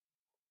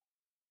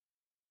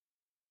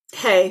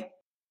Hey,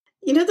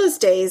 you know those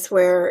days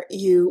where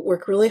you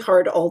work really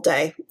hard all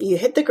day? You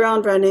hit the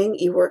ground running,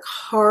 you work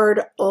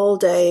hard all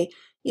day,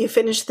 you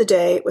finish the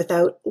day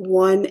without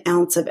 1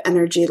 ounce of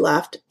energy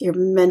left, you're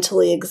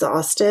mentally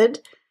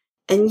exhausted.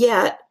 And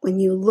yet, when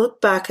you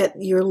look back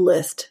at your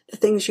list, the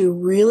things you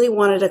really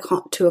wanted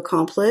to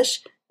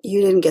accomplish,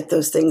 you didn't get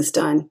those things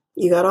done.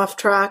 You got off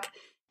track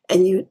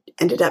and you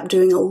ended up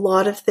doing a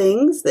lot of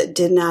things that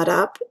didn't add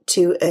up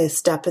to a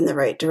step in the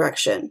right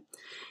direction.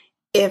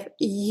 If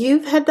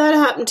you've had that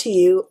happen to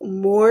you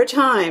more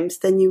times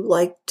than you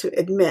like to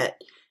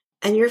admit,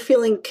 and you're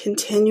feeling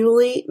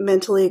continually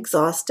mentally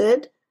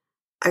exhausted,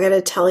 I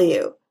gotta tell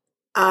you,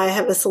 I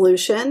have a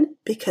solution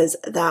because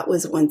that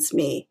was once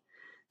me.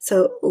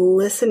 So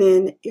listen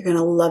in, you're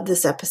gonna love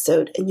this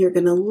episode, and you're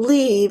gonna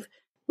leave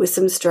with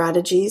some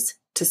strategies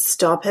to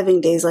stop having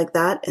days like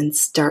that and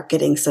start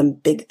getting some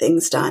big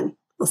things done.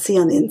 I'll see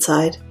you on the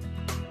inside.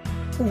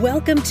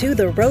 Welcome to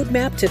the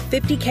Roadmap to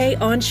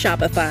 50K on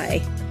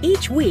Shopify.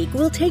 Each week,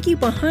 we'll take you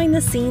behind the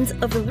scenes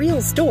of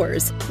real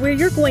stores where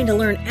you're going to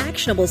learn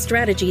actionable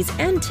strategies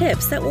and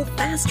tips that will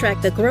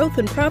fast-track the growth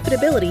and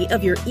profitability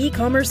of your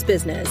e-commerce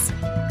business.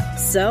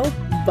 So,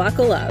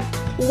 buckle up.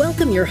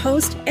 Welcome your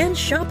host and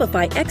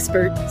Shopify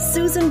expert,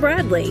 Susan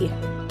Bradley.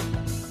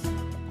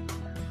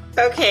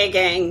 Okay,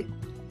 gang.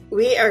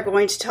 We are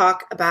going to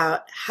talk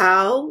about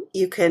how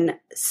you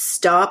can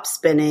stop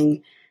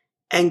spinning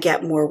and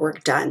get more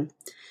work done.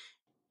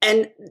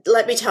 And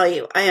let me tell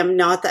you, I am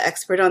not the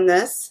expert on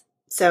this.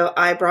 So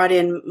I brought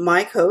in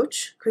my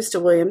coach,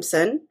 Krista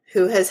Williamson,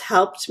 who has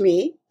helped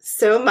me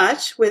so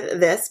much with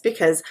this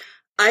because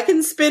I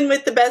can spin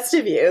with the best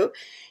of you.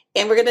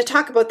 And we're going to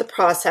talk about the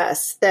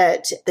process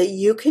that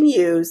you can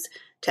use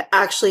to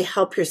actually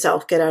help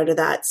yourself get out of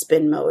that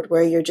spin mode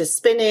where you're just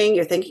spinning,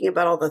 you're thinking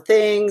about all the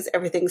things,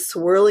 everything's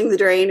swirling the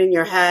drain in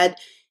your head.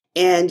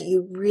 And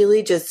you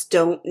really just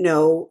don't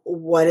know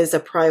what is a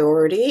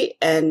priority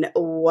and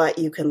what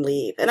you can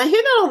leave. And I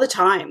hear that all the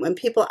time when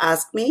people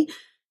ask me,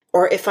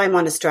 or if I'm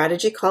on a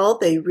strategy call,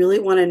 they really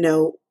want to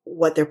know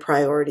what their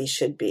priorities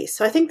should be.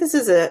 So I think this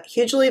is a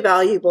hugely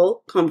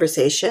valuable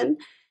conversation.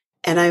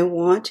 And I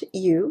want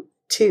you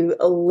to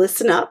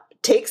listen up,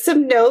 take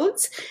some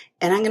notes,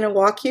 and I'm going to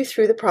walk you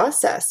through the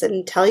process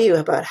and tell you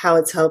about how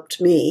it's helped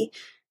me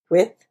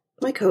with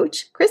my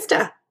coach,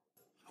 Krista.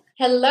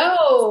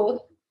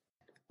 Hello.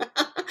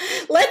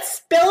 Let's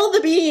spill the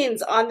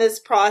beans on this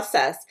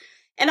process.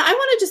 And I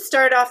wanted to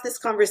start off this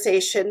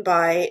conversation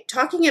by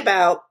talking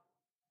about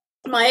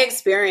my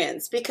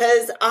experience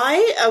because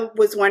I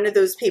was one of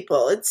those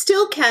people, it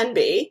still can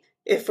be,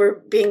 if we're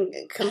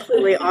being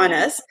completely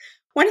honest,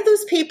 one of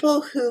those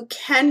people who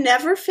can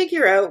never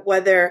figure out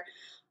whether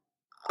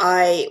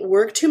I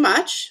work too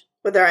much,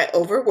 whether I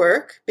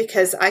overwork,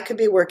 because I could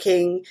be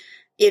working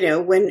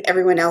when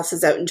everyone else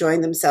is out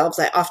enjoying themselves.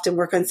 I often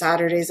work on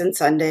Saturdays and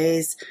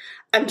Sundays.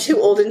 I'm too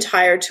old and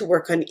tired to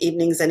work on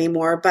evenings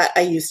anymore, but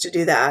I used to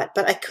do that.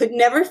 But I could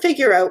never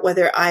figure out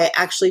whether I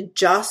actually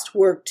just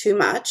work too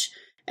much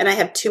and I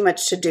have too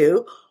much to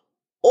do,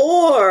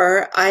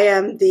 or I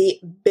am the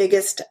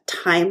biggest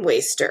time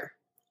waster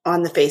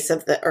on the face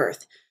of the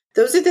earth.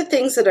 Those are the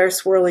things that are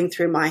swirling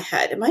through my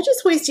head. Am I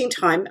just wasting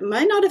time? Am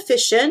I not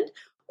efficient?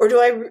 Or do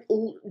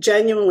I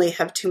genuinely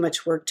have too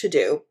much work to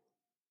do?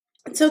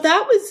 And so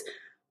that was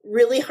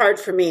really hard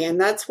for me. And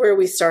that's where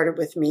we started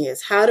with me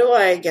is how do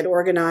I get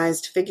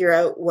organized, figure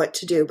out what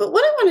to do? But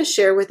what I want to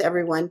share with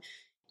everyone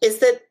is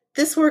that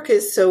this work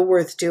is so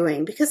worth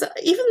doing because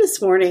even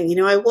this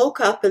morning, I woke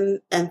up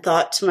and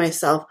thought to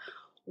myself,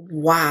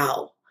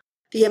 wow,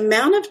 the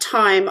amount of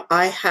time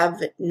I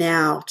have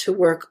now to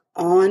work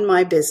on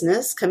my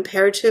business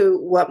compared to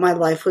what my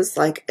life was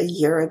like a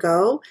year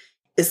ago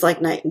is like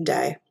night and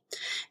day.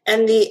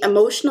 And the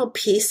emotional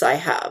peace I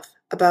have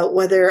about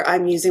whether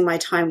I'm using my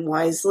time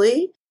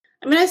wisely.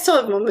 I mean, I still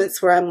have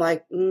moments where I'm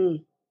like,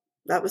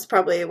 that was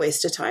probably a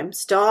waste of time.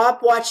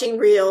 Stop watching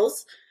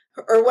reels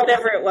or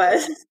whatever it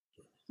was.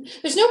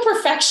 There's no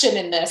perfection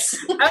in this.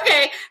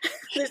 Okay,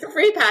 there's a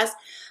free pass.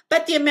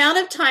 But the amount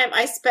of time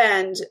I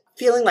spend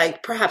feeling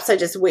like perhaps I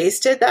just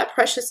wasted that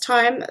precious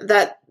time,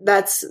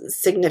 that's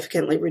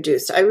significantly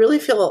reduced. I really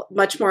feel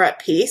much more at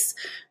peace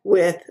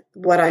with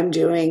what I'm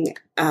doing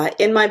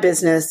in my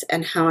business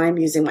and how I'm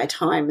using my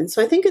time. And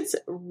so I think it's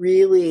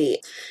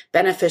really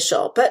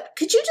beneficial. But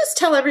could you just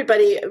tell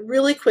everybody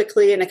really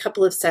quickly in a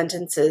couple of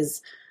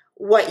sentences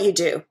what you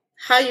do,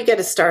 how you get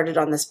us started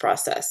on this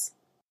process?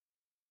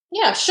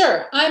 Yeah,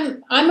 sure.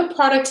 I'm a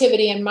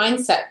productivity and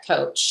mindset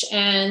coach,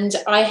 and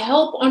I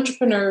help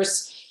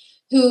entrepreneurs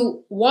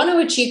who want to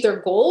achieve their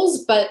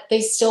goals, but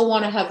they still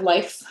want to have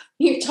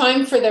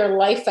time for their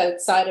life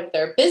outside of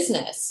their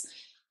business.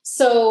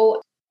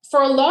 So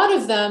for a lot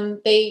of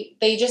them, they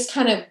just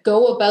kind of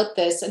go about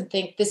this and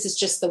think this is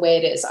just the way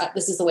it is.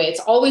 This is the way it's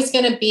always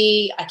going to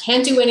be. I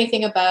can't do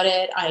anything about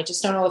it. I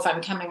just don't know if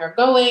I'm coming or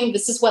going.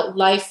 This is what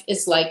life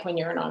is like when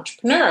you're an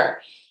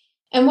entrepreneur.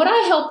 And what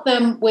I help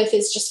them with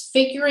is just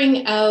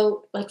figuring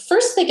out,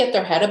 first they get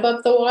their head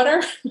above the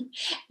water,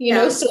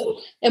 Yeah.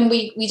 so, and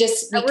we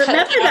remember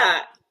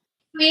that.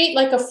 create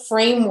like a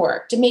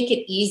framework to make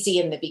it easy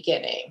in the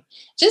beginning,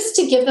 just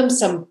to give them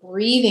some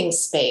breathing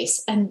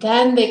space, and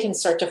then they can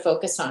start to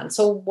focus on.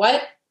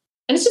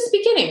 And it's just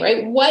beginning,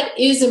 right? What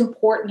is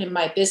important in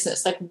my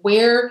business? Like,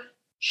 where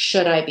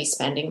should I be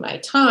spending my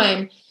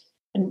time?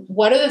 And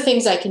what are the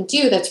things I can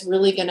do that's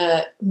really going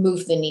to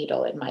move the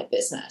needle in my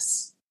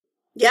business?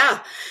 Yeah,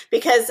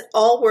 because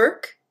all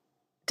work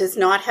does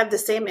not have the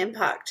same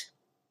impact.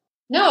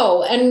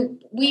 No,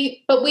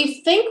 but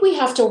we think we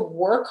have to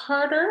work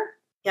harder.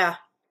 Yeah.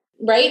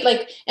 Right?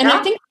 Like, and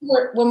I think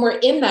when we're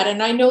in that,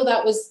 and I know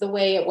that was the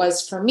way it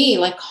was for me,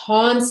 like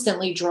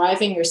constantly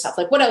driving yourself,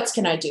 like, what else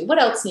can I do?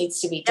 What else needs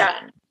to be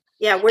done?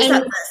 Yeah. Where's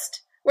that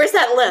list? Where's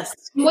that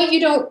list?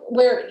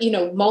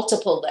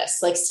 Multiple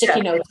lists, like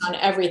sticky notes on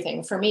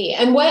everything for me.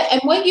 And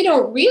what you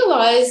don't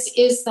realize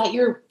is that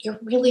you're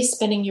really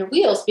spinning your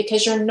wheels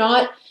because you're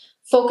not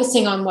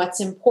focusing on what's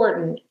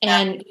important,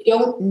 and you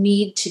don't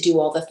need to do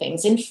all the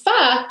things. In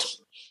fact,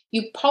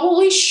 you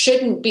probably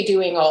shouldn't be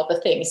doing all the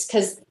things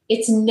because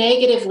it's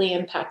negatively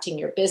impacting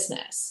your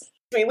business.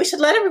 I mean, we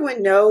should let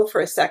everyone know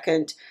for a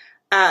second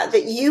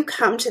that you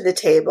come to the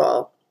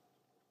table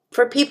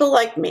for people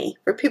like me,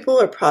 for people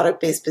who are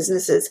product-based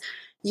businesses.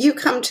 You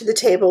come to the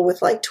table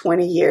with like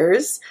 20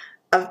 years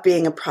of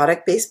being a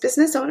product-based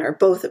business owner,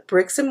 both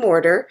bricks and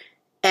mortar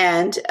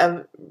and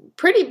a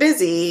pretty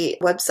busy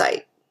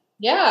website.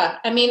 Yeah.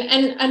 I mean,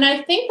 and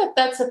I think that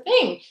that's a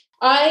thing.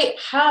 I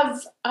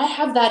have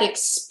that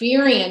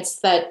experience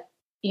that,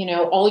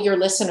 all your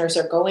listeners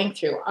are going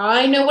through.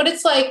 I know what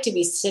it's like to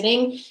be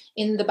sitting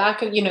in the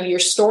back of, your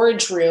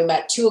storage room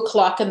at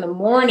 2:00 in the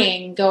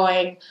morning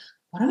going,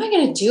 what am I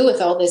going to do with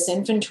all this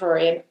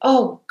inventory? And,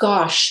 oh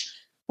gosh,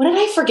 what did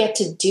I forget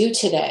to do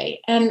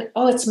today? And,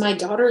 oh, it's my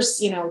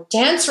daughter's,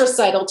 dance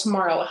recital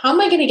tomorrow. How am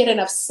I going to get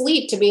enough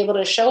sleep to be able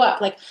to show up?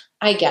 Like,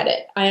 I get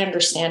it. I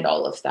understand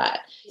all of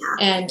that. Yeah.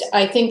 And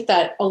I think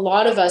that a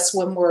lot of us,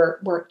 when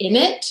we're in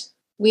it,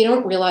 we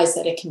don't realize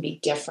that it can be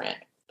different.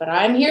 But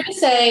I'm here to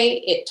say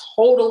it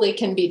totally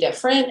can be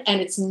different,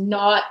 and it's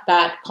not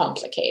that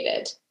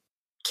complicated.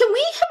 Can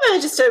we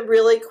have just a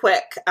really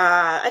quick,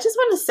 I just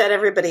want to set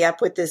everybody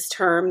up with this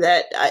term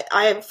that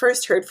I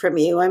first heard from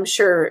you. I'm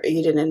sure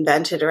you didn't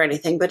invent it or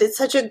anything, but it's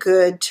such a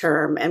good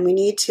term, and we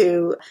need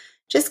to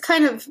just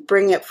kind of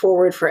bring it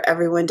forward for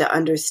everyone to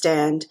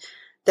understand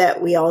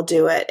that we all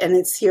do it. And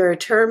it's your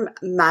term,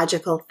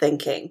 magical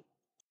thinking.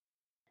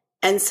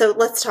 And so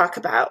let's talk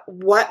about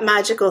what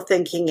magical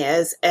thinking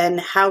is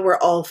and how we're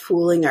all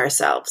fooling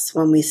ourselves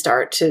when we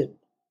start to,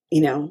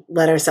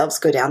 let ourselves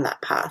go down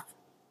that path.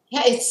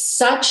 Yeah, it's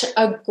such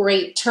a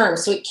great term.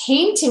 So it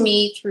came to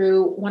me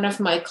through one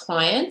of my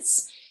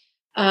clients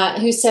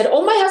who said,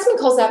 oh, my husband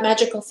calls that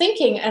magical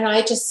thinking. And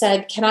I just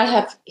said, can I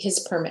have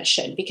his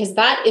permission? Because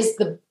that is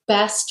the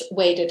best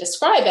way to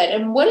describe it.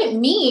 And what it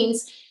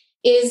means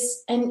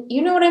is, and you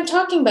know what I'm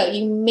talking about,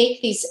 we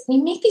make these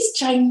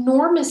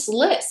ginormous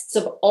lists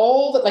of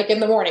all that, like in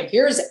the morning,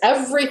 here's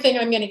everything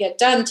I'm going to get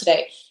done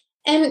today.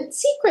 And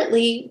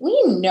secretly,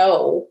 we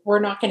know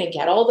we're not going to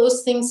get all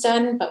those things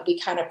done, but we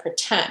kind of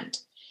pretend.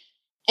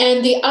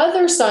 And the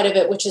other side of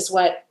it, which is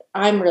what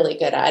I'm really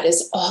good at,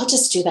 is I'll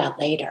just do that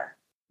later.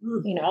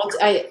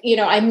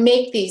 I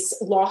make these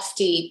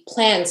lofty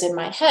plans in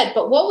my head,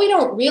 but what we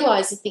don't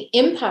realize is the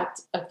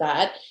impact of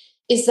that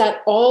is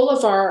that all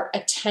of our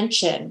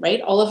attention,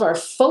 right, all of our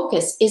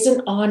focus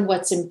isn't on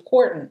what's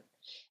important.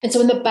 And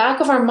so in the back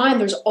of our mind,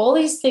 there's all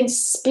these things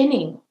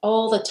spinning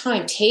all the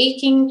time,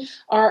 taking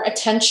our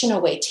attention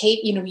away,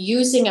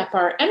 using up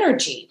our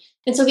energy.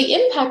 And so the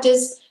impact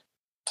is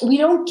we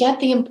don't get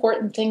the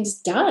important things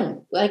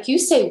done. Like you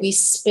say, we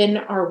spin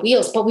our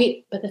wheels, but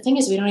the thing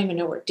is, we don't even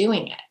know we're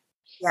doing it.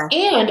 Yeah.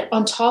 And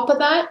on top of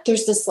that,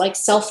 there's this like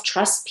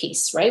self-trust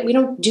piece, right? We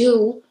don't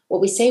do what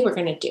we say we're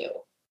going to do.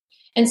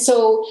 And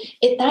so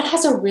that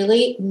has a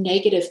really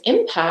negative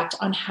impact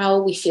on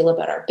how we feel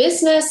about our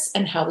business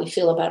and how we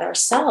feel about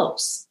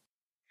ourselves.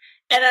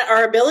 And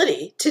our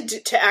ability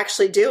to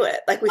actually do it.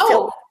 Like we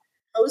feel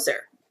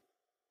closer.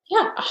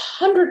 Yeah,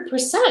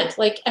 100%.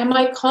 Like, am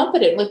I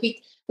competent? Like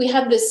we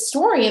have this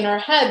story in our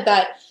head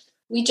that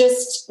we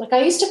just, like,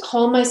 I used to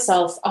call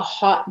myself a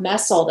hot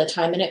mess all the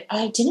time. And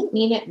I didn't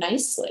mean it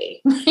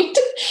nicely, right?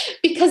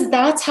 Because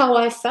that's how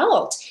I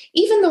felt.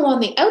 Even though on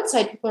the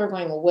outside, people are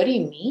going, well, what do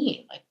you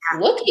mean? Like,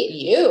 look at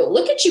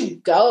you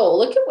go,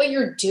 look at what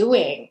you're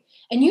doing.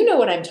 And you know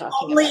what I'm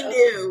talking about. I only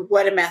knew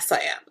what a mess I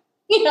am.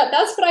 Yeah,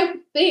 that's what I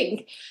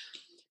think.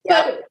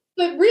 Yeah.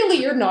 But really,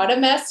 you're not a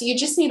mess. You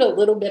just need a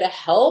little bit of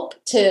help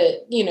to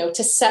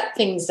set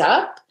things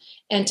up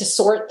and to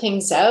sort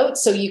things out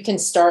so you can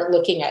start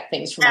looking at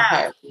things from a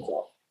higher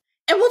level.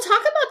 And we'll talk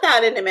about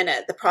that in a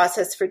minute, the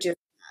process for doing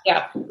that.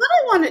 Yeah. What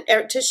I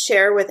wanted to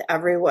share with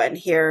everyone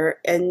here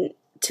and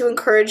to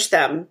encourage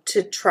them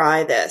to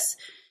try this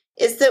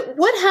is that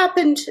what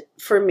happened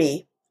for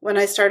me when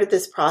I started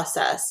this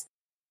process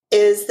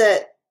is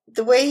that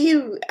the way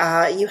you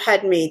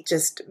had me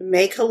just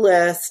make a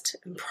list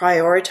and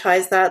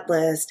prioritize that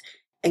list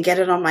and get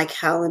it on my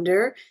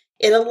calendar,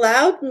 it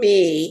allowed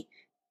me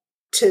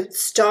to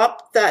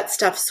stop that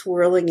stuff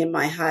swirling in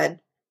my head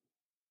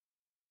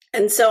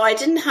And so I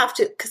didn't have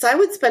to, because I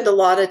would spend a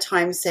lot of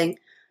time saying,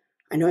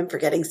 I know I'm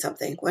forgetting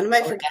something. What am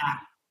I forgetting? Yeah.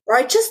 Or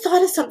I just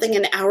thought of something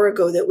an hour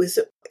ago that was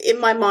in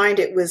my mind.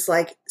 It was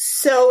like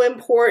so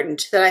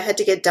important that I had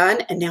to get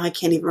done. And now I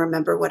can't even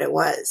remember what it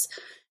was.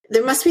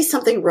 There must be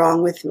something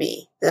wrong with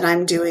me that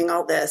I'm doing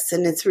all this,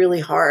 and it's really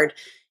hard.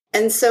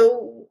 And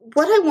so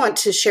what I want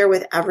to share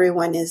with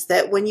everyone is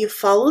that when you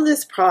follow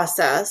this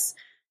process,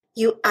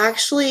 you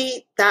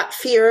actually, that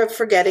fear of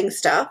forgetting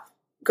stuff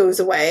goes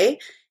away,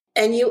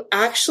 and you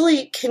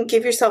actually can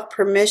give yourself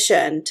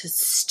permission to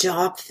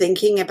stop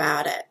thinking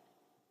about it.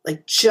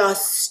 Like,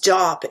 just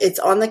stop. It's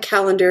on the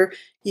calendar.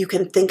 You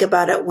can think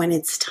about it when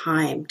it's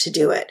time to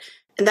do it.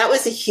 And that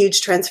was a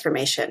huge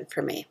transformation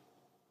for me.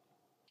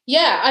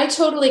 Yeah, I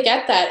totally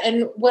get that.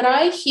 And what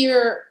I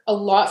hear a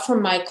lot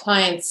from my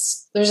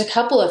clients, there's a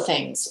couple of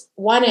things.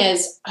 One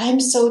is, I'm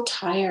so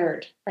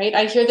tired, right?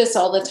 I hear this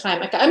all the time.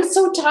 Like, I'm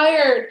so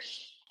tired.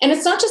 And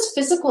it's not just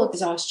physical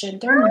exhaustion.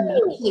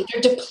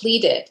 They're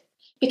depleted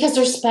because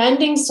they're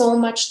spending so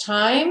much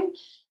time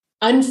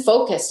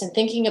unfocused and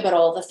thinking about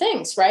all the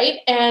things, right?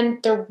 And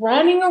they're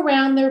running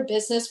around their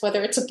business,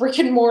 whether it's a brick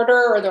and mortar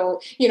or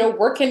they're,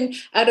 working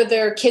out of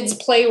their kids'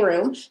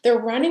 playroom. They're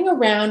running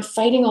around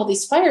fighting all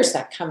these fires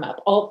that come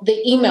up, all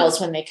the emails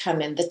when they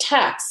come in, the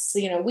texts.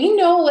 We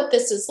know what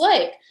this is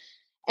like.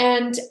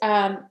 And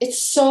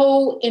it's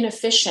so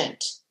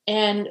inefficient.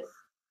 And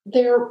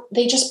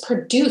they just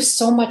produce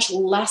so much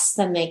less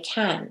than they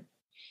can.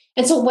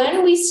 And so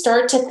when we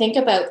start to think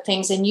about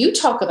things, and you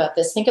talk about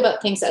this, think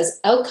about things as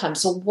outcomes.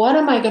 So what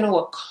am I going to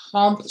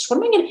accomplish? What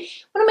am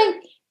I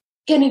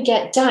going to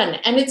get done?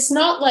 And it's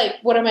not like,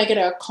 what am I going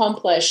to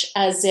accomplish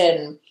as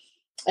in,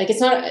 like,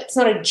 it's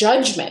not a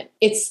judgment.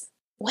 It's,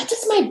 what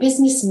does my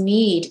business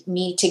need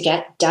me to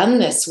get done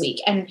this week?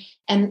 And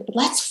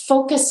let's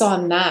focus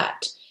on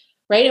that.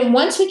 Right. And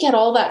once we get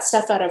all that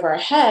stuff out of our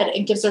head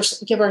and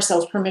give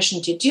ourselves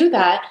permission to do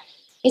that,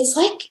 it's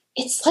like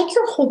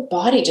your whole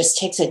body just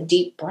takes a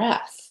deep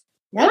breath.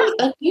 Right?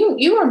 Like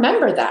you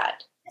remember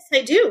that. Yes,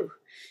 I do.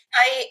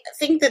 I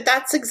think that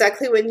that's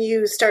exactly when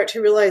you start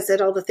to realize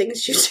that all the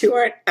things you do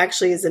aren't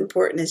actually as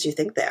important as you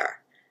think they are.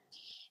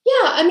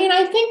 Yeah. I mean,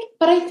 I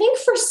think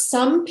for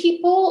some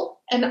people,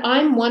 and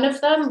I'm one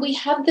of them, we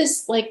have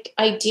this like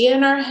idea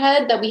in our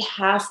head that we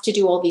have to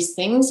do all these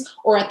things,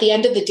 or at the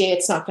end of the day,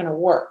 it's not going to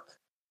work.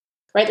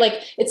 Right?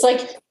 Like, it's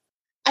like,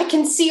 I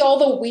can see all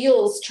the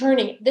wheels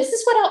turning. These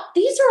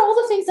are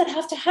all the things that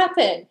have to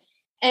happen.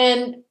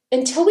 And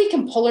until we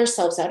can pull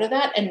ourselves out of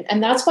that,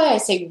 and that's why I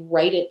say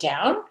write it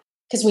down.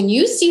 Because when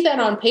you see that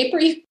on paper,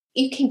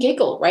 you can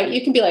giggle, right?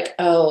 You can be like,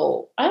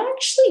 oh, I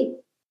actually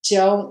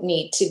don't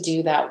need to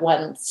do that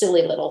one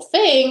silly little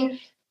thing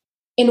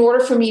in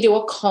order for me to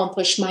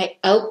accomplish my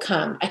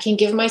outcome. I can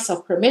give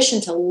myself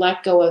permission to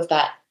let go of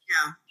that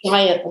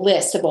giant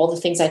list of all the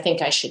things I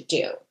think I should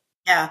do.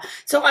 Yeah.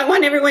 So I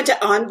want everyone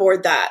to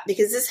onboard that,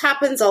 because this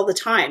happens all the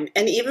time.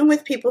 And even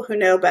with people who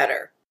know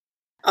better,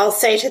 I'll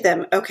say to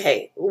them,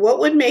 okay, what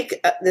would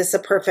make this a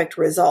perfect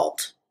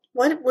result?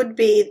 What would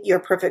be your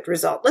perfect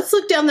result? Let's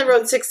look down the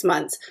road 6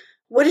 months.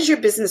 What does your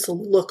business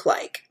look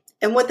like?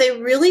 And what they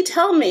really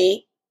tell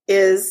me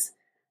is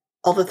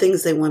all the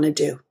things they want to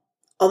do,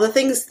 all the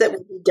things that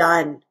will be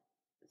done,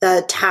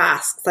 the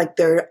tasks, like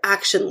their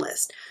action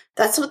list.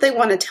 That's what they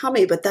want to tell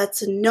me, but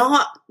that's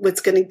not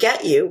what's going to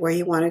get you where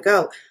you want to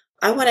go.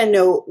 I want to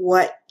know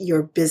what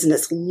your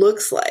business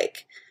looks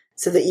like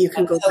so that you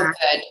can go back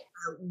to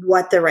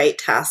what the right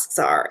tasks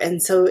are.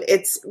 And so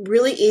it's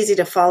really easy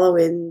to fall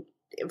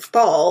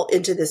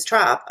into this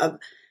trap of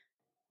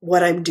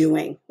what I'm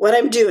doing,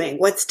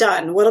 what's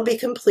done, what'll be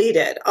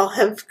completed. I'll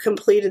have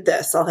completed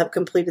this. I'll have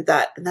completed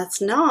that. And that's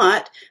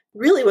not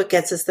really what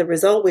gets us the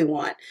result we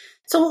want.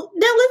 So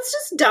now let's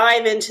just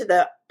dive into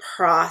the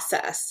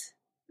process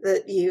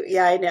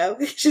I know.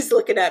 She's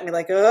looking at me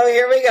like, oh,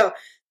 here we go.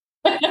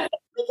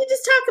 We can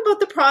just talk about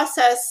the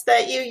process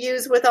that you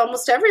use with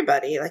almost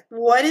everybody. Like,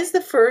 what is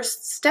the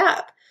first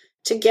step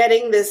to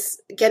getting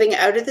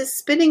out of this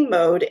spinning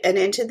mode and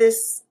into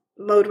this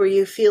mode where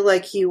you feel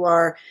like you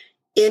are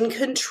in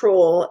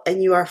control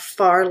and you are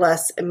far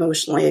less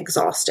emotionally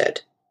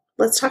exhausted?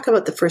 Let's talk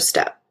about the first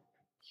step.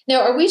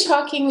 Now, are we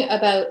talking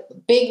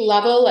about big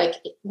level, like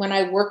when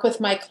I work with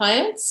my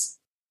clients?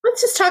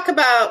 Let's just talk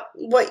about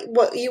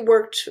what you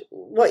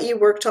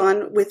worked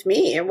on with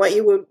me and what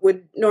you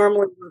would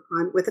normally work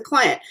on with a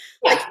client.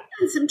 Yeah. Like, you've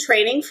done some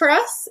training for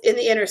us in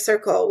the Inner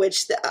Circle,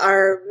 which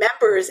our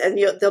members, and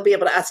they'll be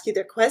able to ask you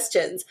their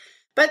questions.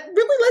 But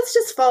really, let's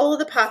just follow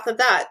the path of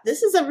that.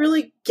 This is a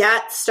really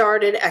get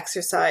started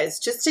exercise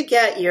just to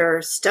get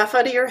your stuff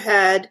out of your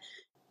head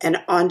and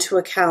onto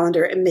a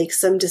calendar and make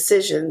some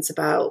decisions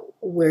about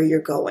where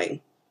you're going.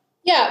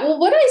 Yeah, well,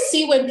 what I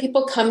see when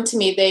people come to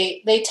me,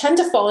 they tend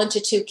to fall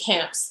into two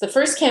camps. The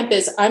first camp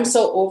is, I'm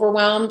so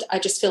overwhelmed, I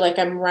just feel like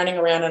I'm running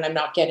around and I'm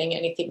not getting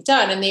anything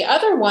done. And the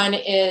other one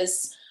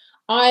is,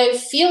 I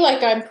feel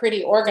like I'm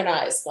pretty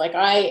organized. Like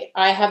I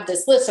have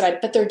this list,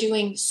 but they're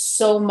doing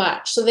so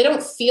much. So they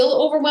don't feel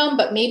overwhelmed,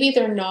 but maybe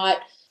they're not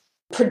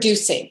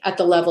producing at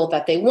the level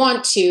that they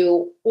want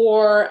to,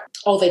 or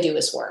all they do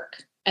is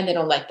work. And they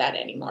don't like that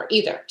anymore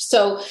either.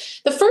 So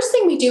the first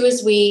thing we do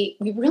is we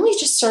really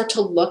just start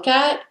to look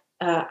at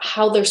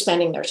how they're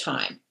spending their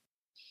time,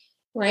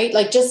 right?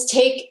 Like just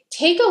take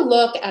a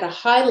look at a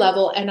high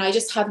level, and I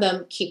just have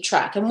them keep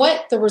track. And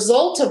what the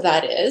result of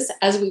that is,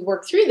 as we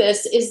work through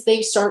this, is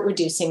they start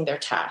reducing their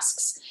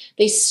tasks.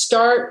 They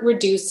start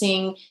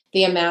reducing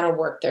the amount of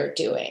work they're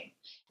doing.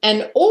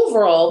 And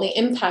overall, the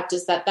impact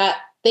is that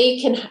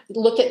they can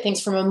look at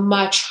things from a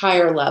much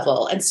higher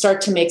level and start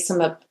to make some,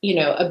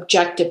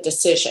 objective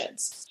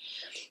decisions.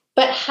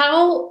 But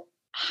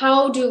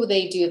how do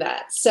they do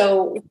that?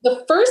 So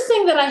the first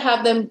thing that I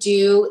have them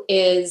do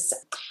is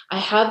I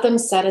have them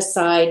set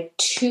aside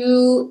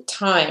 2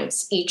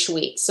 times each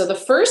week. So the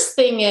first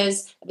thing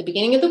is at the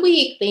beginning of the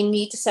week, they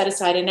need to set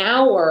aside an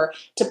hour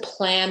to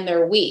plan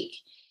their week.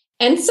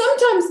 And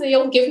sometimes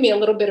they'll give me a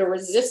little bit of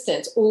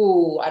resistance.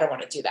 Ooh, I don't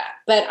want to do that.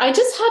 But I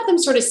just have them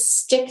sort of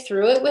stick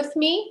through it with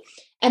me.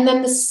 And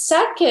then the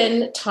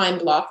second time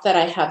block that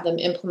I have them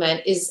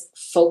implement is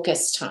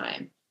focus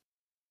time.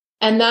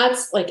 And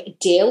that's like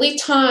daily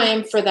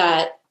time for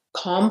that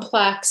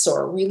complex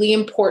or really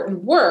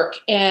important work.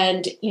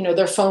 And,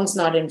 their phone's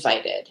not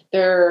invited.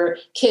 Their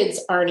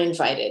kids aren't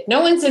invited.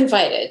 No one's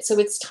invited. So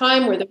it's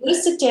time where they're going to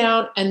sit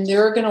down and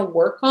they're going to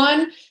work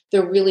on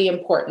the really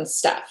important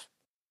stuff.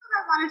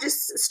 I want to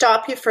just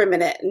stop you for a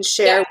minute and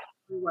share with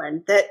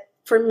everyone that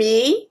for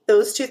me,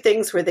 those 2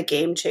 things were the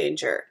game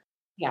changer.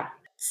 Yeah.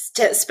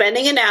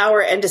 Spending an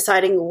hour and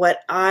deciding what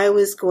I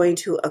was going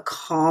to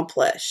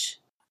accomplish.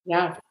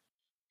 Yeah.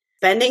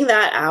 Spending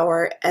that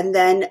hour. And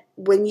then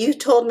when you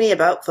told me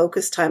about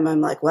focus time,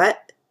 I'm like,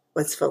 what?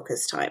 What's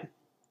focus time?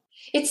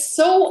 It's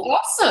so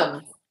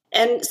awesome.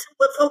 And so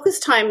what focus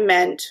time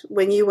meant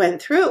when you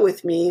went through it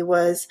with me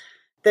was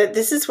that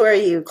this is where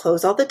you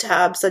close all the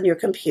tabs on your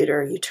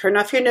computer, you turn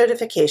off your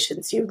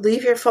notifications, you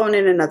leave your phone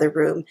in another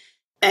room,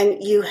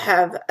 and you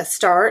have a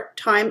start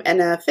time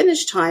and a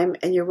finish time,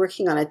 and you're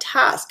working on a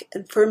task.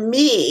 And for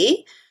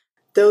me,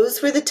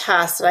 those were the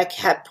tasks that I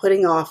kept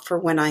putting off for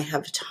when I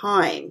have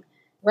time.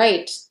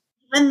 Right.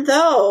 Even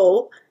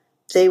though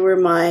they were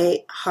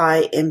my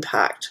high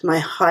impact, my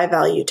high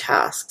value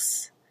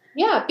tasks.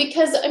 Yeah,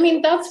 because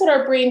that's what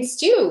our brains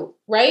do,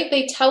 right?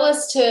 They tell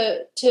us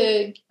to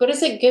what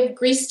is it? Give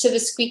grease to the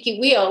squeaky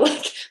wheel,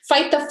 like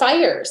fight the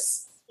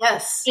fires.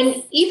 Yes.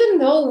 And even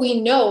though we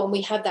know and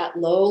we have that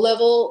low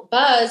level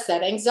buzz,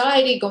 that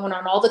anxiety going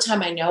on all the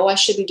time, I know I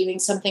should be doing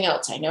something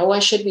else. I know I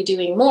should be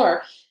doing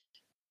more.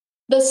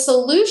 The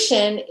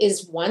solution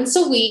is once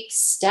a week,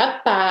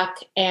 step back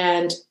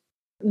and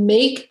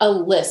make a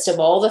list of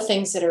all the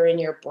things that are in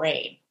your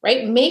brain,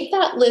 right? Make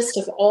that list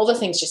of all the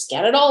things, just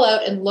get it all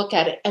out and look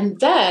at it. And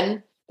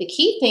then the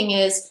key thing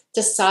is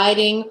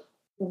deciding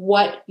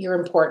what your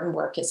important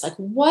work is. Like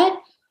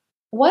what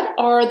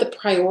are the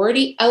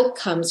priority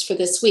outcomes for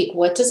this week?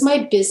 What does my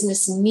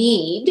business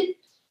need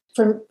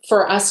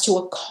for us to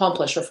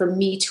accomplish or for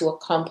me to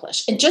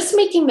accomplish? And just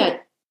making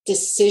that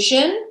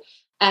decision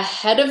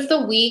ahead of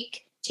the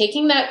week,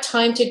 taking that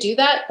time to do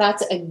that,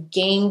 that's a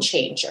game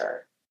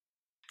changer.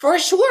 For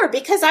sure,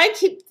 because I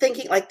keep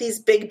thinking like these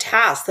big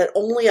tasks that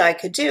only I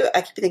could do.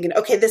 I keep thinking,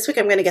 okay, this week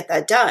I'm going to get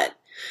that done.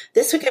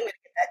 This week I'm going to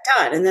get that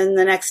done. And then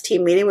the next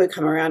team meeting would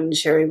come around and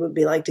Sherry would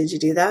be like, did you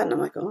do that? And I'm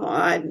like, oh,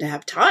 I didn't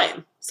have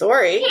time.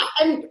 Sorry.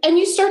 Yeah, and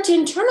you start to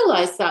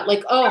internalize that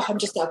like, oh, I'm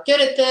just not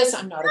good at this.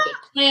 I'm not a good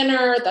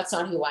planner. That's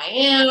not who I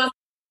am.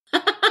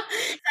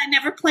 I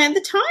never planned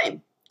the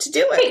time to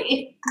do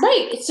it.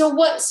 Right.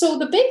 So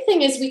the big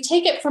thing is we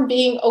take it from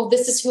being, oh,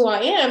 this is who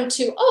I am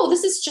to, oh,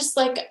 this is just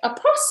like a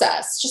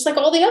process, just like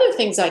all the other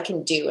things I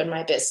can do in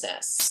my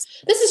business.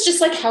 This is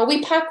just like how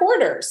we pack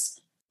orders.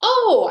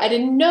 Oh, I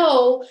didn't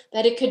know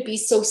that it could be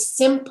so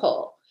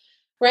simple.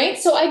 Right.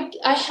 So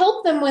I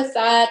help them with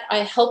that. I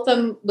help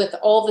them with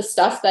all the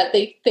stuff that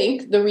they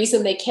think the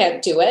reason they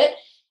can't do it.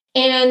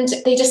 And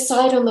they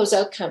decide on those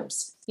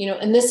outcomes.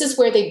 And this is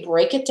where they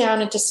break it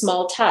down into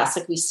small tasks.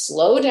 Like we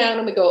slow down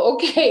and we go,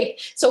 okay,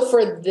 so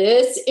for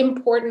this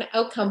important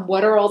outcome,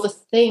 what are all the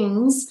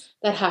things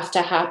that have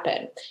to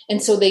happen? And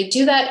so they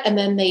do that, and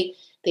then they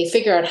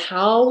figure out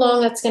how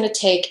long that's going to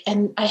take.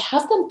 And I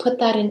have them put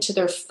that into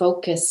their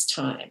focus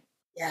time.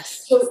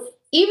 Yes. So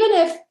even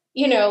if,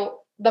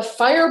 the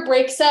fire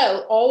breaks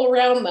out all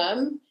around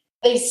them,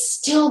 they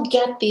still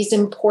get these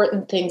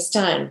important things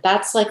done.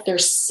 That's like their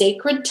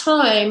sacred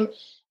time.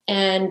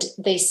 And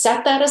they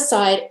set that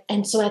aside.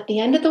 And so at the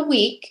end of the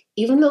week,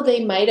 even though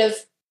they might have,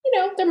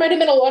 there might have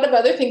been a lot of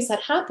other things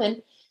that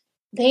happened,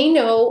 they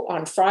know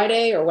on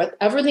Friday or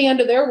whatever the end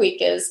of their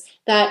week is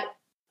that,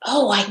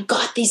 oh, I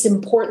got these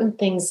important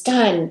things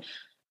done.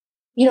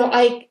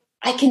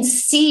 I can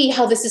see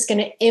how this is going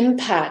to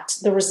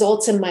impact the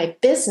results in my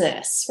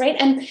business, right?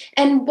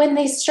 And when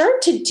they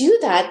start to do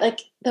that,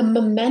 like the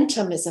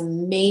momentum is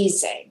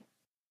amazing.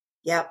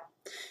 Yep.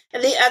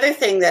 And the other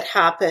thing that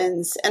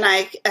happens, and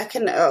I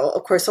can,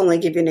 of course, only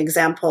give you an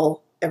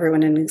example,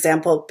 everyone an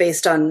example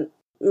based on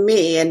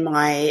me and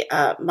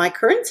my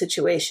current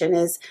situation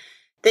is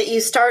that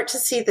you start to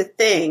see the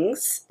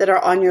things that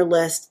are on your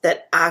list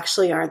that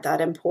actually aren't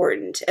that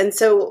important. And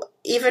so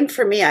even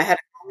for me, I had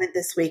a moment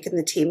this week in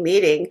the team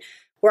meeting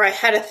where I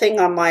had a thing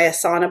on my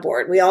Asana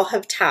board. We all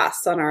have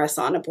tasks on our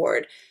Asana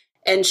board,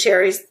 and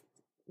Sherry's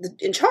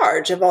in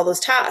charge of all those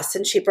tasks.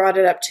 And she brought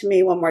it up to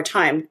me one more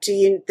time.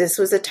 This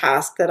was a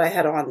task that I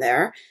had on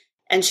there.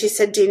 And she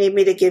said, do you need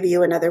me to give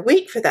you another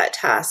week for that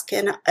task?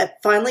 And it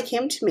finally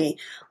came to me,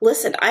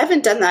 listen, I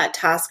haven't done that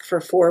task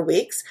for 4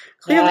 weeks.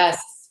 Clearly,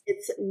 yes.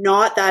 It's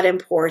not that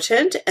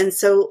important. And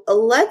so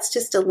let's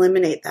just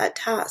eliminate that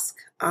task.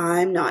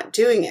 I'm not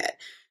doing it.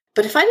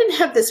 But if I didn't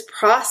have this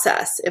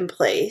process in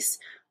place,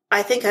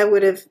 I think I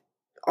would have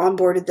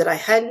onboarded that I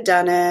hadn't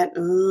done it.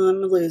 Oh,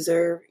 I'm a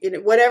loser,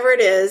 whatever it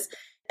is.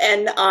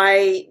 And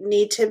I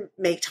need to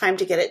make time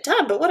to get it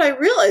done. But what I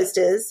realized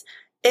is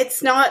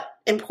it's not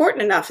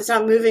important enough. It's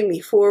not moving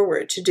me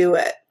forward to do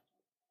it.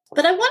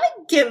 But I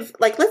want to give,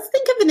 let's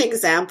think of an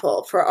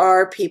example for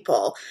our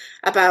people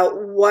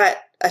about what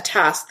a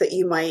task that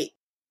you might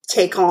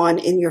take on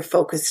in your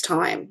focus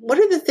time. What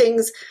are the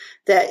things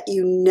that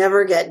you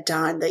never get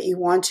done that you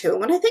want to?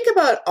 When I think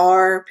about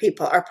our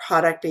people, our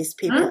product-based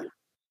people,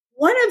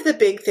 one of the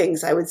big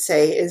things I would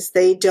say is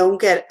they don't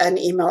get an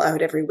email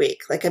out every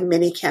week, like a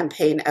mini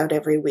campaign out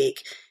every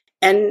week.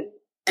 And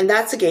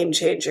that's a game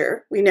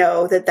changer. We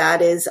know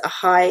that is a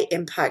high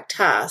impact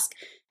task.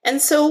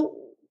 And so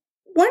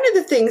one of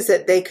the things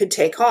that they could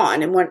take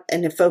on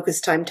in a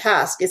focus time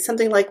task is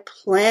something like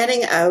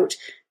planning out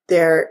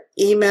their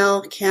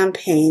email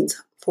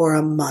campaigns for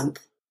a month.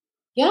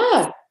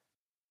 Yeah.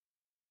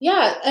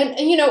 Yeah.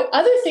 And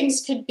other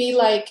things could be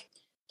like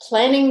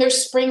planning their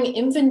spring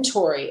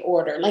inventory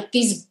order, like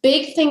these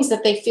big things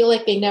that they feel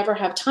like they never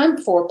have time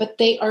for, but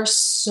they are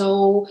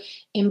so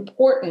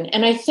important.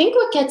 And I think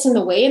what gets in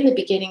the way in the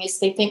beginning is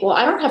they think, well,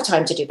 I don't have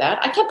time to do that.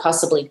 I can't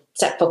possibly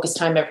set focus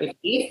time every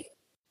week.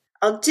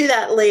 I'll do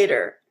that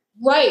later.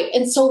 Right.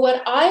 And so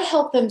what I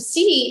help them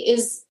see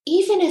is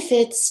even if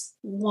it's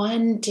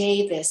one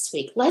day this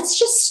week, let's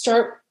just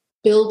start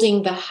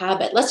building the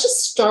habit. Let's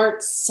just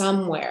start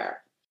somewhere.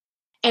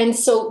 And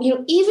so,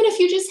 even if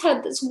you just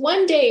had this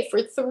one day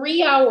for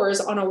 3 hours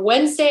on a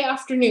Wednesday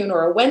afternoon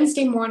or a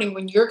Wednesday morning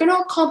when you're going to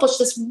accomplish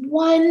this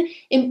one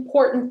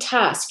important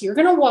task, you're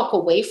going to walk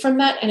away from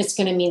that and it's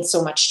going to mean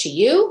so much to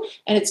you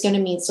and it's going to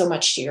mean so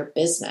much to your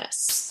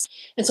business.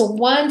 And so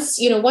once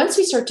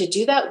we start to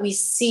do that, we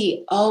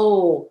see,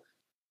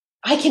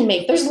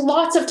 there's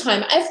lots of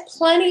time. I have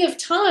plenty of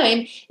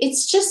time.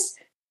 It's just,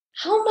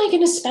 how am I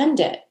going to spend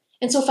it?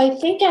 And so if I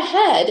think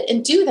ahead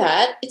and do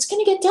that, it's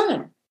going to get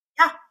done.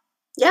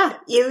 Yeah,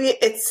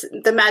 it's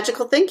the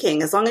magical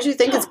thinking. As long as you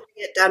think it's going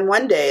to get done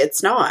one day,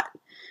 it's not.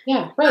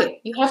 Yeah,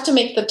 right. You have to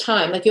make the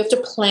time. You have to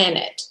plan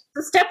it.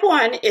 So step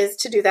 1 is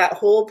to do that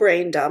whole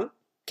brain dump,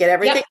 get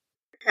everything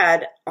in your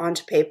head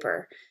onto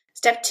paper.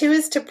 Step 2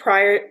 is to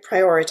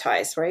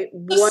prioritize, right?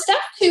 So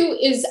step 2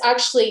 is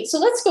actually, so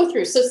let's go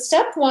through. So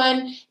step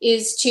 1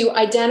 is to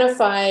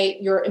identify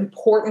your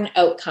important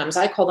outcomes.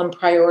 I call them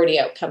priority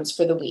outcomes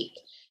for the week.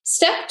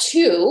 Step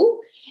 2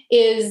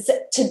 is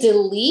to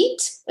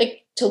delete,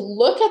 to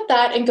look at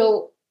that and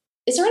go,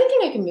 is there anything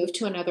I can move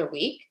to another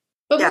week?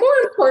 But more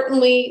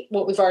importantly,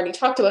 what we've already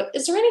talked about,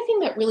 is there anything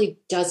that really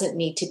doesn't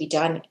need to be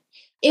done?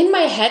 In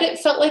my head, it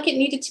felt like it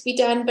needed to be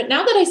done. But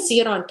now that I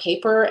see it on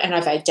paper and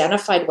I've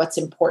identified what's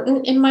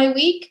important in my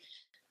week,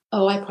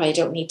 I probably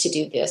don't need to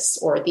do this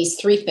or these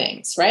 3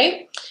 things,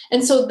 right?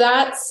 And so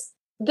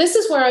this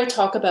is where I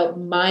talk about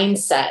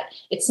mindset.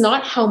 It's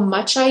not how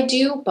much I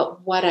do,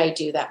 but what I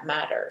do that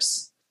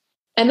matters.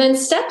 And then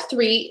step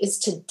 3 is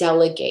to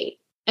delegate.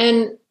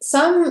 And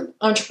some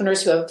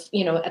entrepreneurs who have,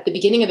 at the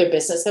beginning of their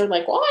business, they're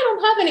like, well, I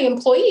don't have any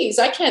employees.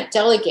 I can't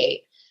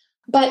delegate.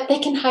 But they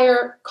can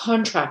hire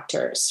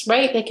contractors,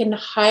 right? They can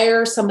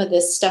hire some of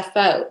this stuff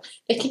out.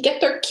 They can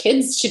get their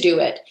kids to do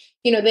it.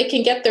 They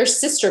can get their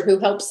sister who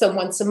helps them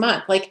once a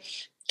month.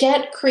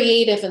 Get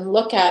creative and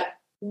look at,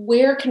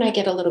 where can I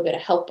get a little bit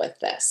of help with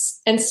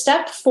this? And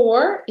step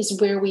 4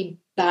 is where we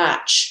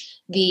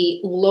batch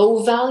the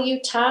low value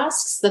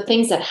tasks, the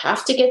things that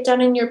have to get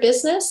done in your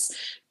business,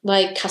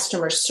 like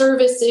customer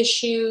service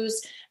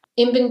issues,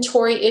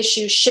 inventory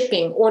issues,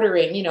 shipping,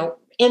 ordering,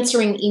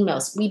 answering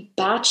emails. We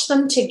batch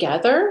them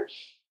together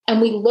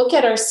and we look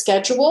at our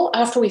schedule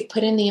after we've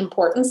put in the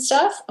important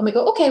stuff and we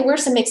go, okay, where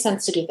does it make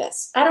sense to do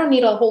this? I don't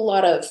need a whole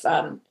lot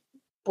of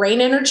brain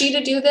energy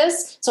to do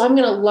this. So I'm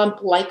going to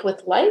lump like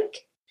with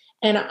like,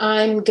 and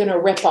I'm going to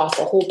rip off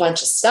a whole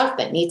bunch of stuff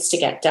that needs to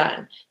get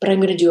done, but I'm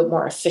going to do it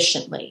more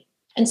efficiently.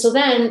 And so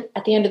then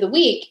at the end of the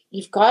week,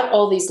 you've got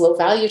all these low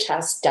value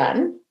tasks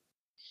done.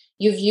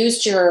 You've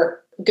used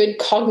your good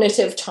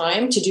cognitive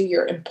time to do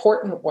your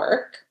important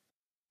work.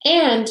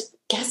 And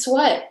guess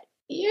what?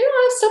 You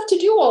don't have stuff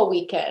to do all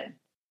weekend,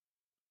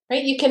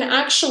 right? You can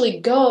actually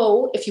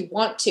go, if you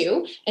want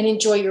to, and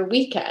enjoy your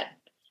weekend.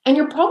 And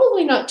you're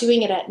probably not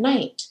doing it at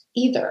night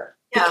either,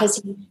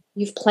 because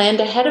you've planned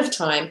ahead of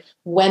time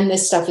when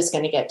this stuff is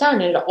going to get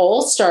done. And it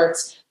all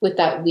starts with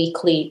that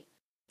weekly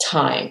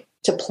time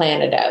to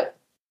plan it out.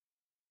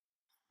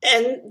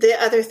 And the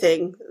other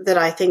thing that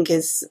I think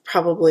is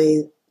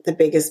probably the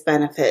biggest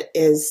benefit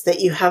is that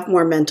you have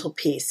more mental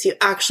peace. You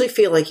actually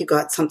feel like you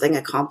got something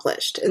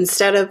accomplished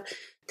instead of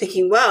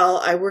thinking,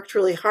 well, I worked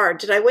really hard.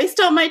 Did I waste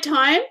all my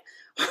time?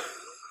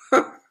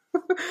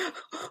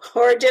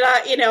 Or did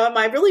I, am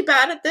I really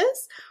bad at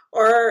this?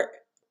 Or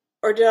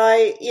did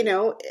I,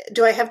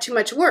 do I have too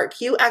much work?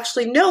 You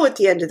actually know at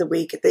the end of the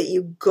week that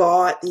you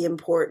got the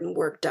important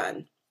work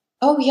done.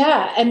 Oh,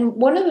 yeah. And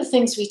one of the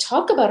things we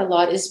talk about a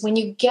lot is when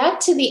you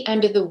get to the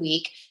end of the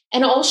week,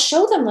 and I'll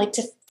show them like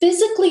to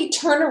physically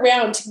turn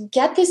around to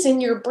get this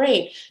in your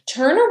brain,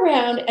 turn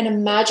around and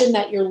imagine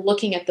that you're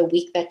looking at the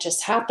week that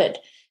just happened.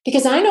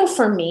 Because I know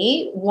for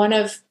me, one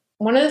of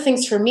the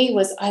things for me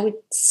was I would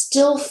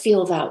still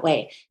feel that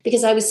way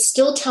because I was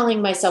still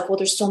telling myself, well,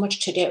 there's so much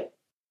to do,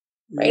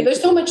 right?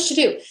 There's so much to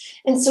do.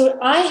 And so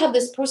I have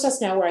this process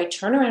now where I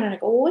turn around and I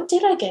go, well, what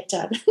did I get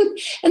done?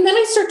 And then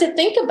I start to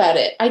think about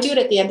it. I do it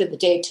at the end of the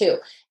day too.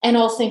 And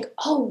I'll think,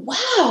 oh,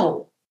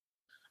 wow.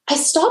 I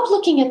stop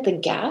looking at the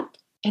gap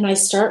and I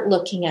start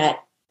looking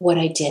at what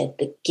I did,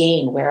 the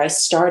gain, where I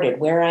started,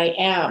 where I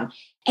am.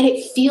 And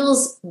it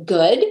feels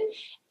good.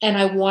 And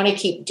I want to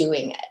keep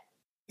doing it.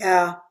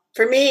 Yeah.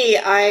 For me,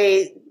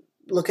 I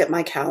look at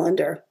my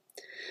calendar.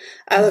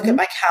 I look at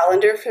my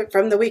calendar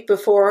from the week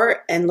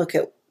before and look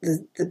at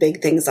the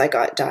big things I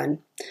got done.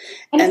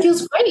 And it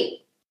feels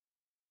great.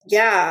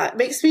 Yeah. It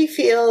makes me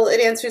feel, it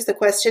answers the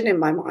question in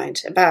my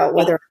mind about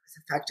whether I was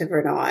effective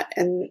or not.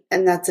 And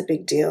that's a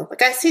big deal.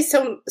 Like I see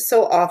so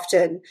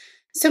often,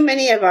 so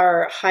many of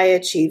our high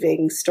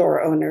achieving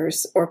store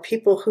owners or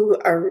people who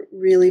are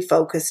really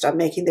focused on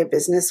making their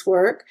business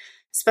work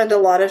spend a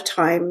lot of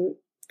time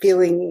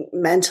feeling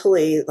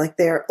mentally like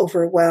they're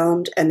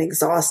overwhelmed and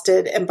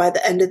exhausted. And by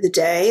the end of the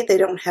day, they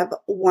don't have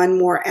one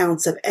more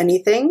ounce of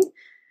anything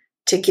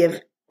to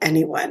give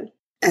anyone.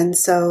 And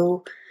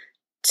so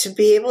to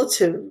be able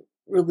to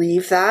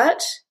relieve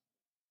that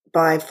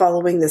by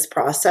following this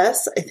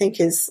process, I think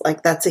is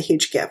like, that's a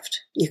huge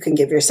gift you can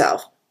give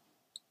yourself.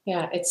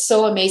 Yeah, it's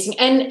so amazing.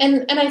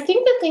 And I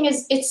think the thing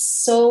is, it's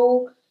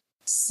so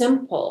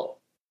simple.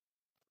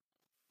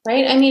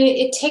 Right? I mean,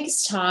 it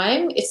takes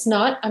time.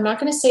 I'm not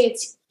going to say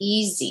it's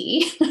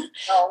easy,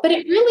 but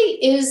it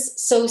really is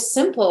so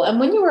simple. And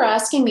when you were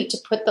asking me to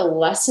put the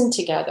lesson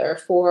together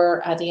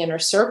for the Inner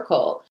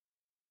Circle,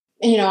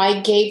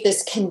 I gave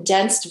this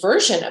condensed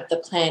version of the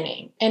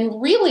planning.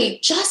 And really,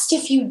 just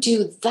if you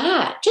do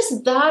that,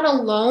 just that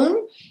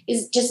alone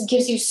just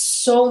gives you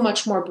so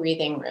much more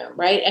breathing room,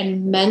 right?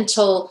 And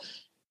mental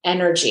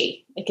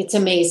energy. Like it's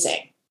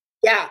amazing.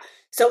 Yeah.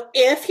 So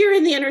if you're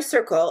in the Inner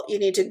Circle, you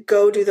need to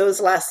go do those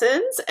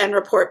lessons and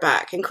report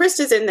back. And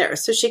Krista's in there,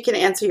 so she can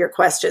answer your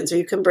questions or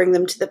you can bring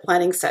them to the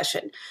planning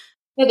session.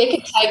 Yeah, they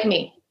could tag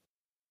me.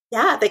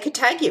 Yeah, they could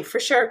tag you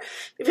for sure.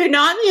 If you're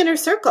not in the Inner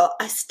Circle,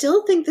 I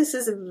still think this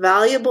is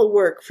valuable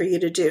work for you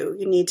to do.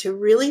 You need to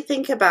really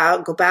think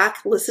about, go back,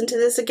 listen to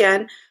this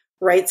again,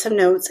 write some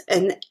notes,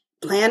 and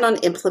plan on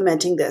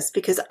implementing this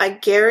because I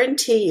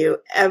guarantee you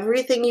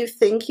everything you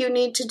think you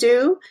need to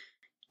do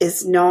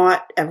is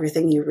not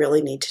everything you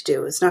really need to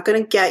do. It's not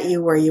going to get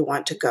you where you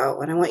want to go.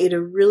 And I want you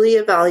to really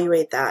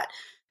evaluate that.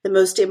 The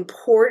most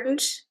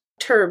important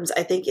terms,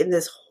 I think, in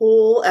this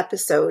whole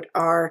episode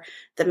are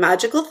the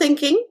magical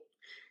thinking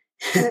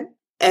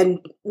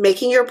and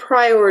making your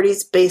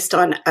priorities based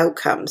on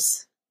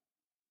outcomes,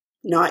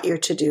 not your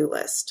to-do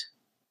list.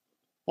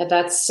 Yeah,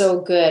 that's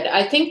so good.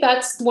 I think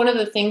that's one of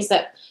the things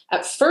that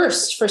at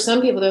first, for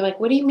some people, they're like,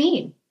 what do you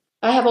mean?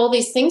 I have all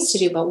these things to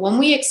do. But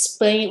when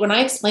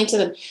I explain to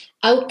them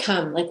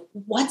outcome, like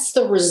what's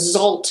the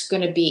result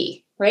going to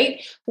be,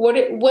 right? What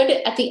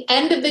at the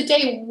end of the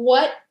day,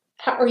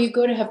 how are you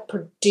going to have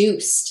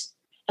produced?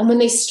 And when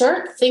they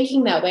start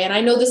thinking that way, and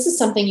I know this is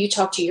something you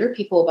talk to your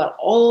people about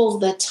all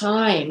the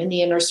time in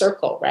the Inner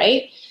Circle,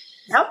 right?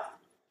 Yep.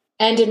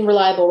 And in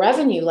Reliable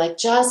Revenue, like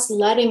just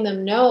letting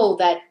them know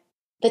that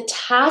the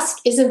task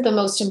isn't the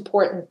most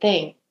important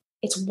thing.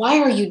 It's why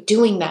are you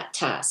doing that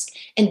task?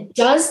 And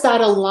does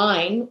that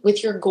align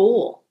with your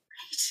goal?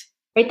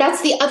 Right?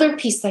 That's the other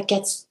piece that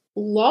gets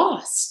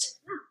lost.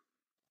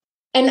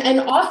 Yeah. And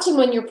often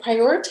when you're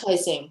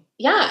prioritizing,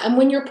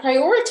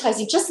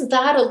 just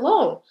that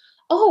alone,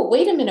 oh,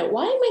 wait a minute,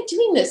 why am I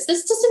doing this?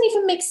 This doesn't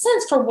even make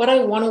sense for what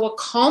I want to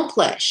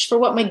accomplish, for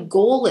what my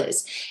goal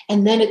is.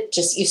 And then it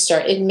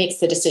makes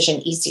the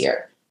decision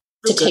easier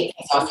to take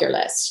things off your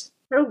list.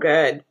 So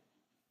good.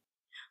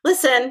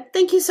 Listen,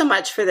 thank you so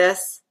much for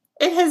this.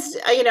 It has,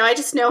 I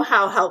just know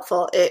how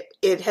helpful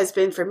it has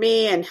been for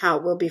me and how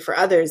it will be for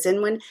others.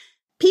 And when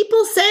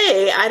people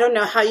say, I don't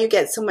know how you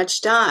get so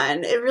much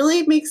done, it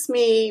really makes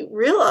me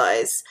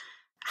realize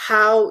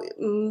how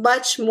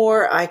much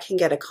more I can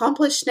get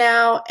accomplished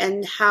now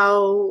and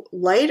how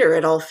lighter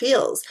it all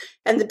feels.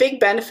 And the big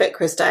benefit,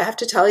 Krista, I have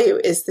to tell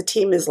you, is the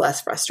team is less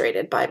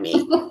frustrated by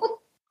me.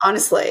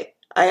 Honestly,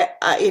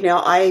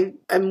 I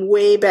am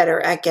way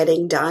better at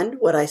getting done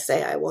what I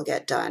say I will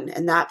get done.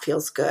 And that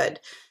feels good.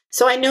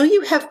 So I know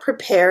you have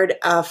prepared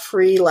a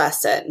free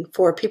lesson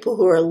for people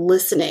who are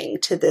listening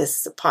to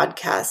this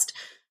podcast.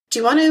 Do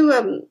you want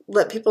to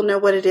let people know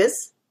what it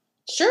is?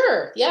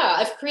 Sure.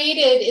 Yeah.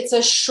 It's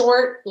a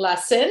short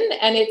lesson,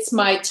 and it's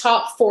my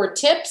top 4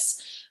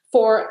 tips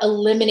for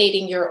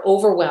eliminating your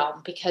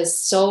overwhelm, because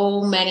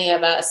so many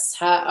of us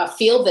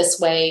feel this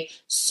way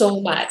so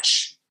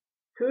much.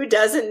 Who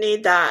doesn't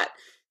need that?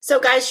 So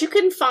guys, you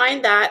can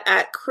find that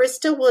at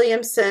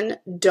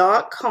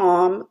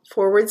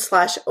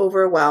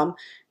KristaWilliamson.com/overwhelm.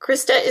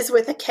 Krista is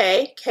with a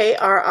K,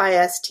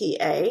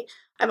 Krista.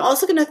 I'm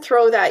also going to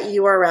throw that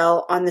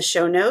URL on the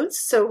show notes,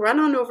 so run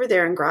on over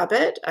there and grab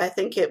it. I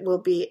think it will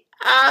be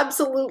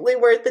absolutely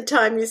worth the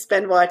time you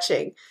spend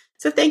watching.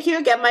 So thank you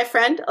again, my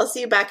friend. I'll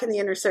see you back in the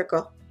inner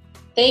circle.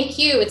 Thank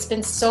you. It's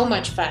been so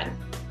much fun.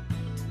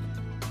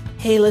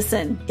 Hey,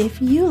 listen,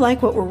 if you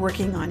like what we're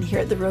working on here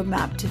at the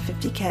Roadmap to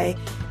 50K,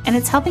 and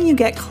it's helping you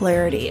get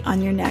clarity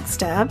on your next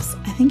steps,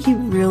 I think you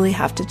really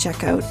have to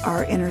check out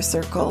our inner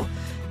circle.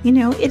 You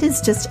know, it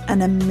is just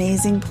an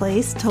amazing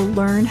place to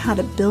learn how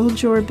to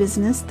build your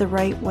business the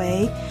right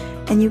way,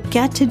 and you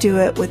get to do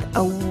it with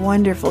a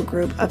wonderful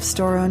group of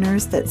store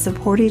owners that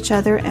support each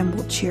other and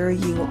will cheer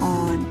you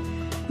on.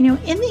 You know,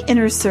 in the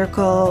inner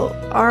circle,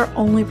 our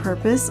only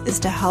purpose is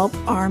to help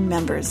our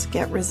members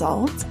get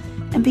results.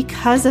 And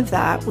because of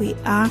that, we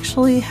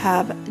actually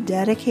have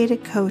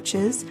dedicated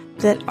coaches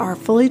that are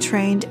fully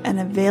trained and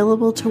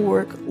available to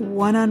work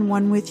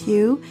one-on-one with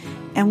you.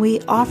 And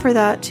we offer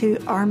that to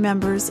our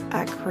members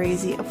at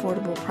crazy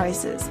affordable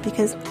prices,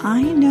 because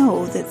I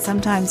know that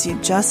sometimes you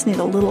just need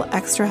a little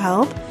extra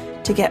help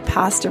to get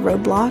past a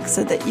roadblock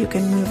so that you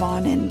can move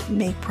on and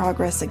make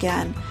progress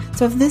again.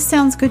 So if this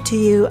sounds good to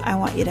you, I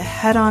want you to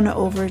head on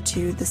over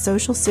to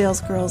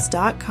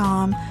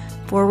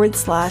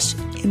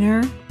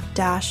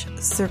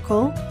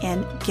thesocialsalesgirls.com/inner-circle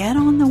and get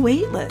on the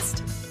wait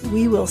list.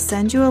 We will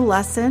send you a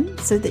lesson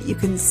so that you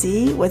can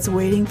see what's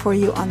waiting for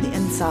you on the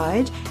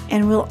inside,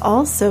 and we'll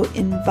also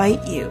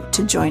invite you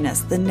to join us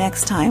the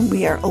next time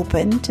we are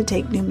open to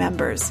take new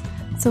members.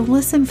 So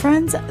listen,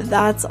 friends,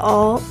 that's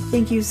all.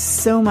 Thank you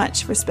so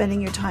much for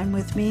spending your time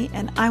with me,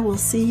 and I will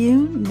see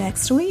you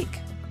next week.